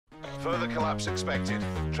Further collapse expected.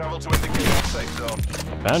 Travel to indicated safe zone.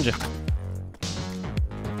 Found you.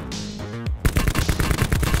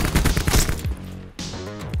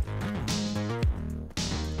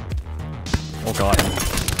 Oh god.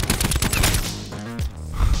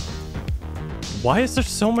 Why is there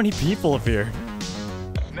so many people up here?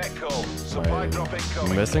 Net call. Supply drop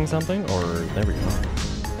incoming. Missing something? Or there we go.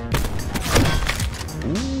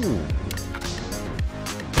 Ooh.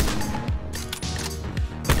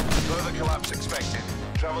 Further collapse expected.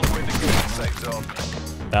 Travel to indicated safe zone.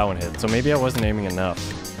 That one hit. So maybe I wasn't aiming enough.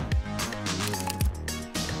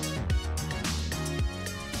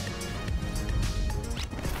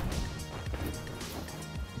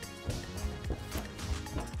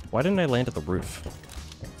 Why didn't I land at the roof?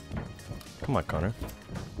 Come on, Connor.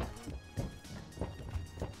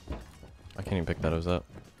 I can't even pick those up.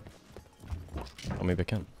 Oh, maybe I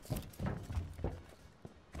can.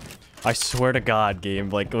 I swear to God, game.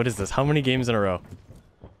 Like, what is this? How many games in a row?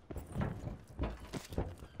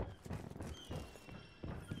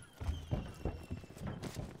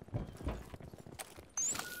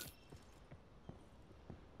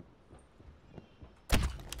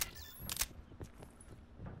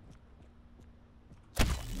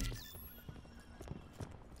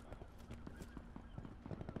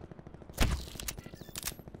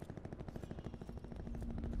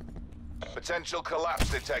 Potential collapse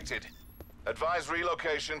detected. Advise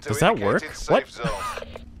relocation to Does that work? indicated What? safe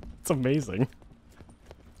zone. It's amazing.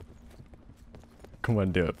 Come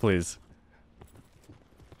on, do it, please.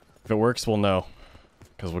 If it works, we'll know.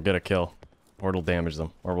 Because we'll get a kill. Or it'll damage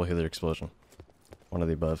them. Or we'll hear the explosion. One of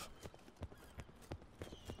the above.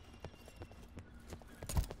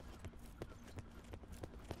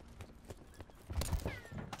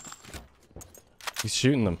 He's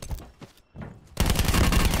shooting them.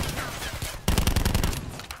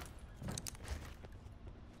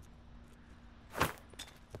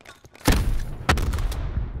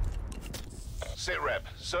 Sit rep.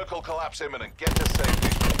 Circle collapse imminent. Get to safety.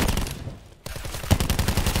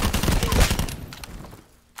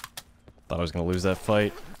 Thought I was gonna lose that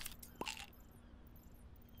fight.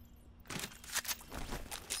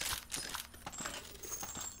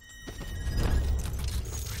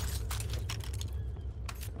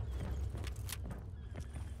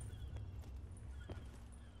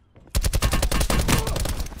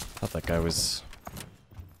 Thought that guy was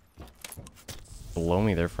below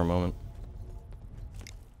me there for a moment.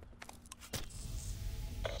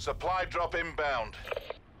 Supply drop inbound.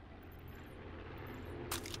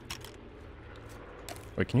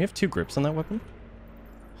 Wait, can you have two grips on that weapon?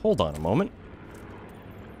 Hold on a moment.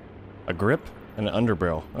 A grip and an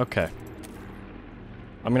underbarrel. Okay.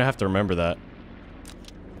 I'm gonna have to remember that.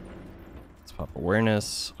 Let's pop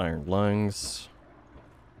awareness, iron lungs.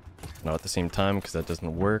 Not at the same time because that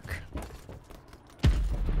doesn't work.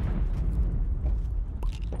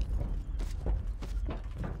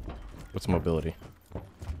 What's mobility?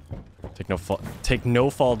 Take no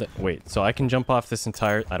fall. Wait, so I can jump off this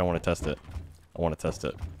entire. I don't want to test it. I want to test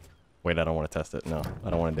it. Wait, I don't want to test it. No,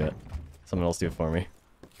 I don't want to do it. Someone else do it for me.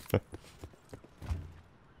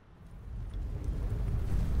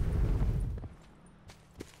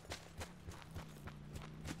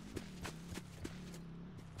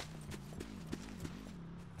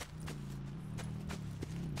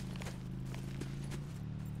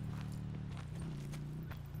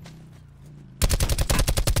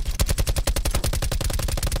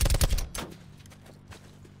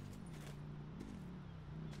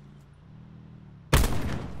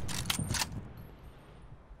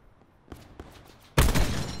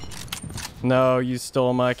 No, you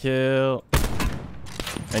stole my kill.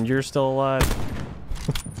 And you're still alive.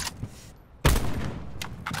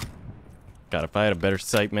 God, if I had a better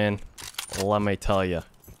sight, man, let me tell ya.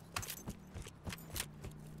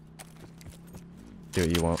 Do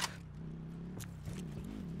what you want.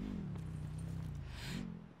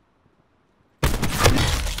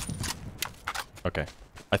 Okay.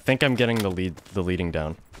 I think I'm getting the leading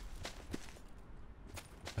down.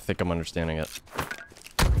 I think I'm understanding it.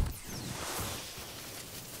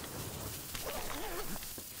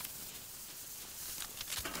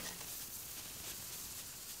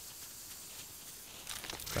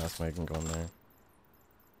 I can go in there.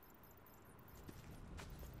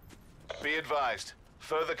 Be advised.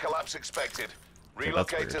 Further collapse expected.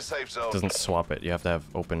 Relocate to safe zone. It doesn't swap it. You have to have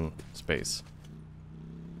open space.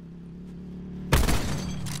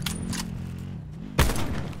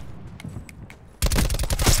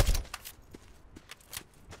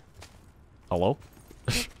 Hello?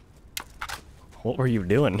 What were you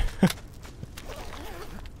doing?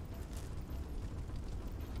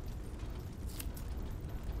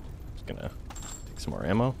 Just gonna take some more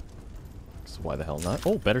ammo. So why the hell not?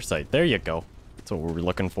 Oh, better sight. There you go. That's what we were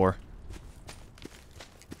looking for.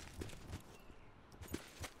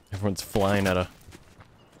 Everyone's flying at a...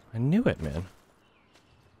 I knew it, man.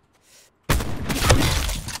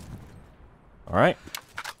 Alright.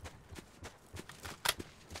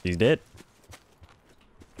 He's dead.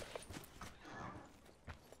 I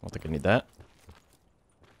don't think I need that.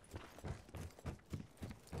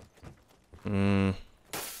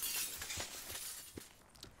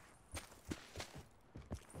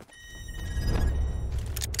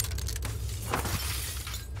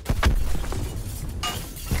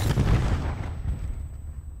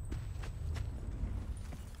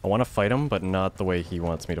 I want to fight him, but not the way he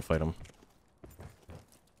wants me to fight him.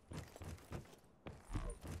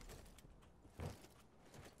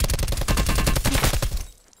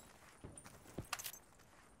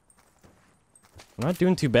 I'm not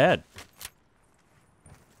doing too bad.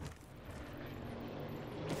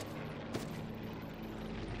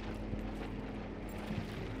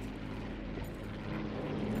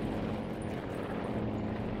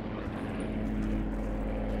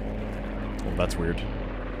 Oh, that's weird.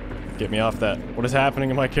 Get me off that. What is happening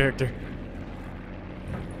to my character?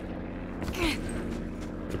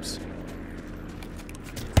 Oops.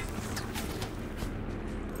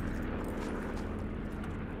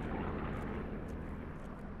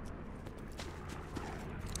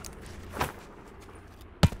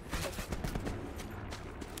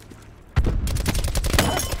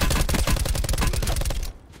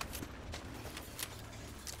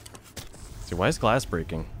 See, why is glass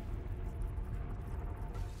breaking?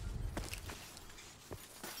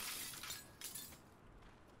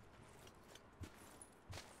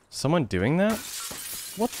 Someone doing that?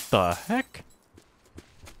 What the heck?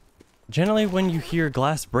 Generally, when you hear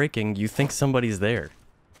glass breaking, you think somebody's there.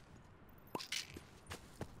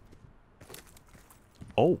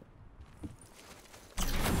 Oh.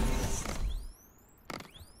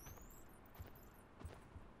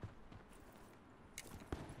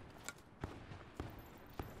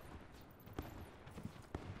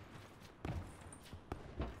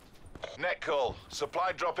 Net call.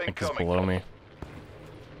 Supply drop I think he's incoming. below me.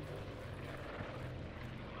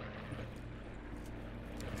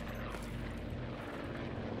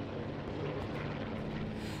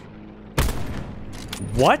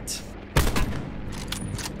 What?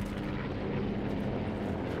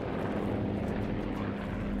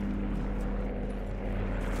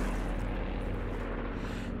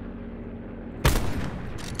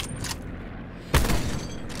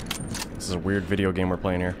 This is a weird video game we're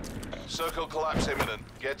playing here. Circle collapse imminent.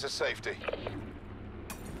 Get to safety.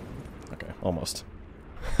 Okay, almost.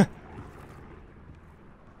 There's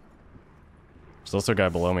also a guy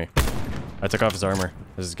below me. I took off his armor.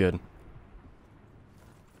 This is good.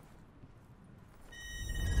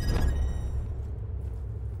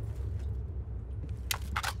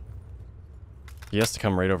 He has to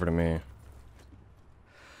come right over to me.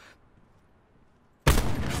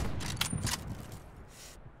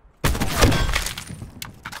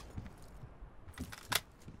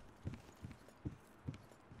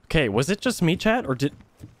 Okay, was it just me, chat, or did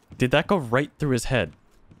that go right through his head?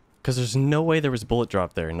 Because there's no way there was bullet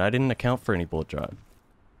drop there, and I didn't account for any bullet drop.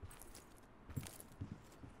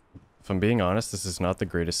 If I'm being honest, this is not the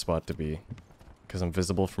greatest spot to be, because I'm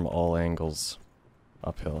visible from all angles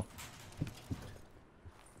uphill.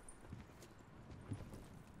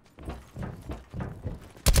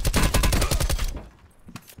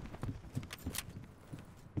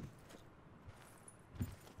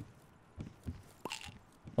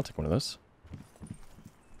 I'll take one of those.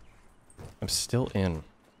 I'm still in.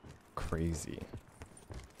 Crazy.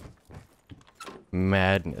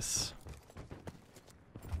 Madness.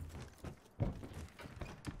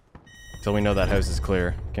 Till we know that house is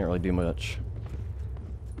clear, can't really do much.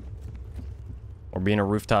 Or being a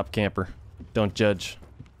rooftop camper. Don't judge.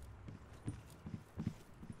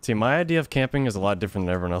 See, my idea of camping is a lot different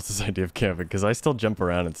than everyone else's idea of camping, because I still jump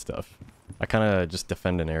around and stuff. I kind of just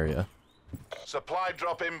defend an area. Supply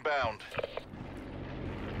drop inbound.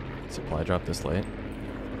 Supply drop this late?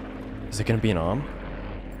 Is it going to be an OM?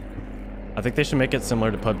 I think they should make it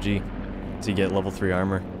similar to PUBG, so you get level 3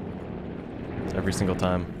 armor every single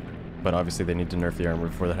time. But obviously they need to nerf the armor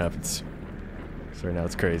before that happens. So right now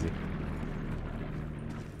it's crazy.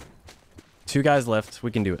 2 guys left.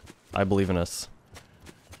 We can do it. I believe in us.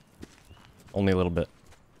 Only a little bit.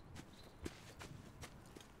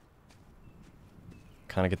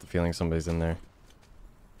 Kind of get the feeling somebody's in there.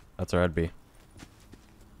 That's where I'd be.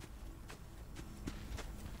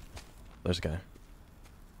 There's a guy.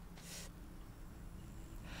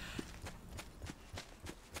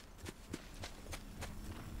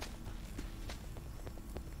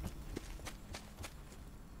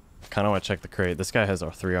 kind of want to check the crate. This guy has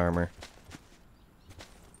our 3 armor.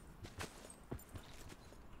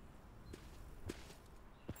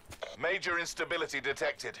 Major instability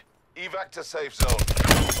detected. Evac to safe zone.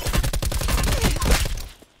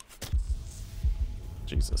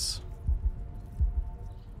 Jesus.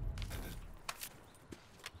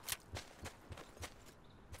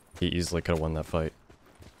 He easily could have won that fight.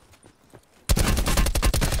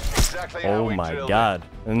 Exactly how Oh we my drilled god.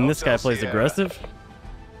 it. And this guy Hotel plays Sierra. aggressive?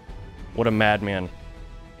 What a madman.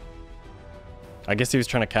 I guess he was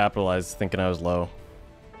trying to capitalize thinking I was low.